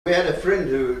we had a friend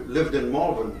who lived in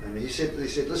Malvern, and he said,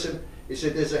 listen, he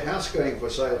said, there's a house going for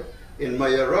sale in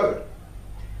Meyer Road.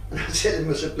 And I said to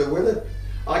him, Mr. Llewellyn,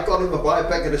 I can't even buy a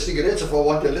packet of cigarettes if I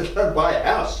want to, let alone buy a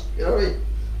house. You know what I mean?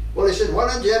 Well, he said,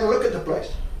 why don't you have a look at the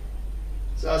place?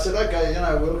 So I said, okay, you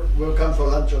know, we'll come for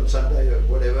lunch on Sunday or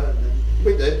whatever. And then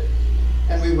we did.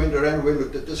 And we went around and we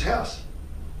looked at this house.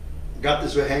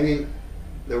 Gutters were hanging.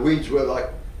 The weeds were like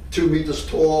 2 meters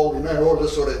tall, you know, all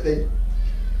this sort of thing.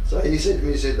 So he said to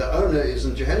me, he said, the owner is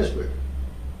in Johannesburg.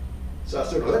 So I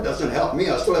said, well, that doesn't help me.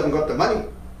 I still haven't got the money.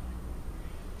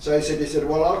 So he said,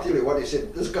 well, I'll tell you what. He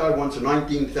said, this guy wants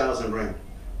 19,000 rand.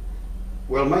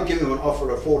 Well, making him an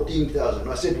offer of 14,000.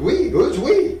 I said, we? Who's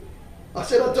we? I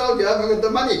said, I told you I haven't got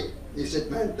the money. He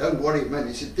said, man, don't worry, man.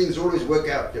 He said, things always work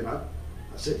out, you know.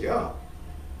 I said, yeah.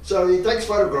 So he takes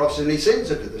photographs and he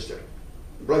sends it to this thing.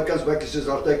 The bloke comes back and says,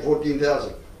 I'll take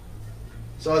 14,000.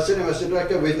 So I said to him, I said,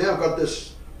 okay, we've now got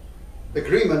this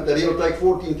agreement that he'll take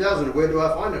 14,000. Where do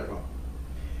I find it from?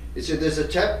 He said, there's a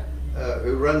chap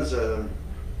who runs a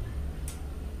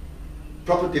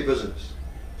property business.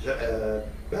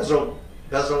 Basil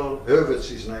Hurwitz,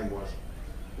 his name was.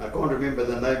 I can't remember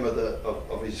the name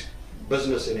of his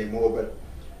business anymore, but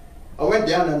I went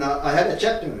down and I had a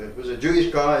chat to him. It was a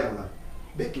Jewish guy with a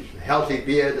big, healthy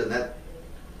beard and that.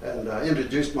 And I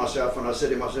introduced myself and I said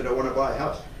to him, I said, I want to buy a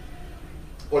house.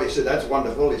 Well, he said, that's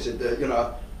wonderful. He said, you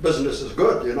know, business is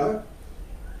good, you know.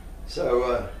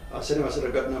 So I said to him, I said,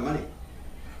 I've got no money.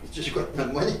 He's just got no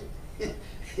money.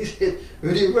 He said,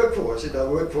 who do you work for? I said, I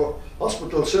work for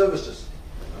Hospital Services.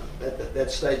 At that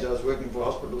stage I was working for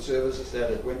Hospital Services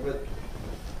down at Wentworth.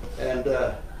 And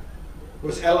it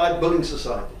was Allied Building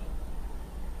Society.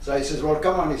 So he says, well,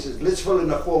 come on, he says, let's fill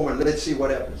in a form and let's see what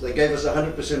happens. They gave us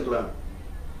 100% loan.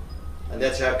 And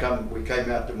that's how come we came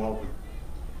out to Malvern.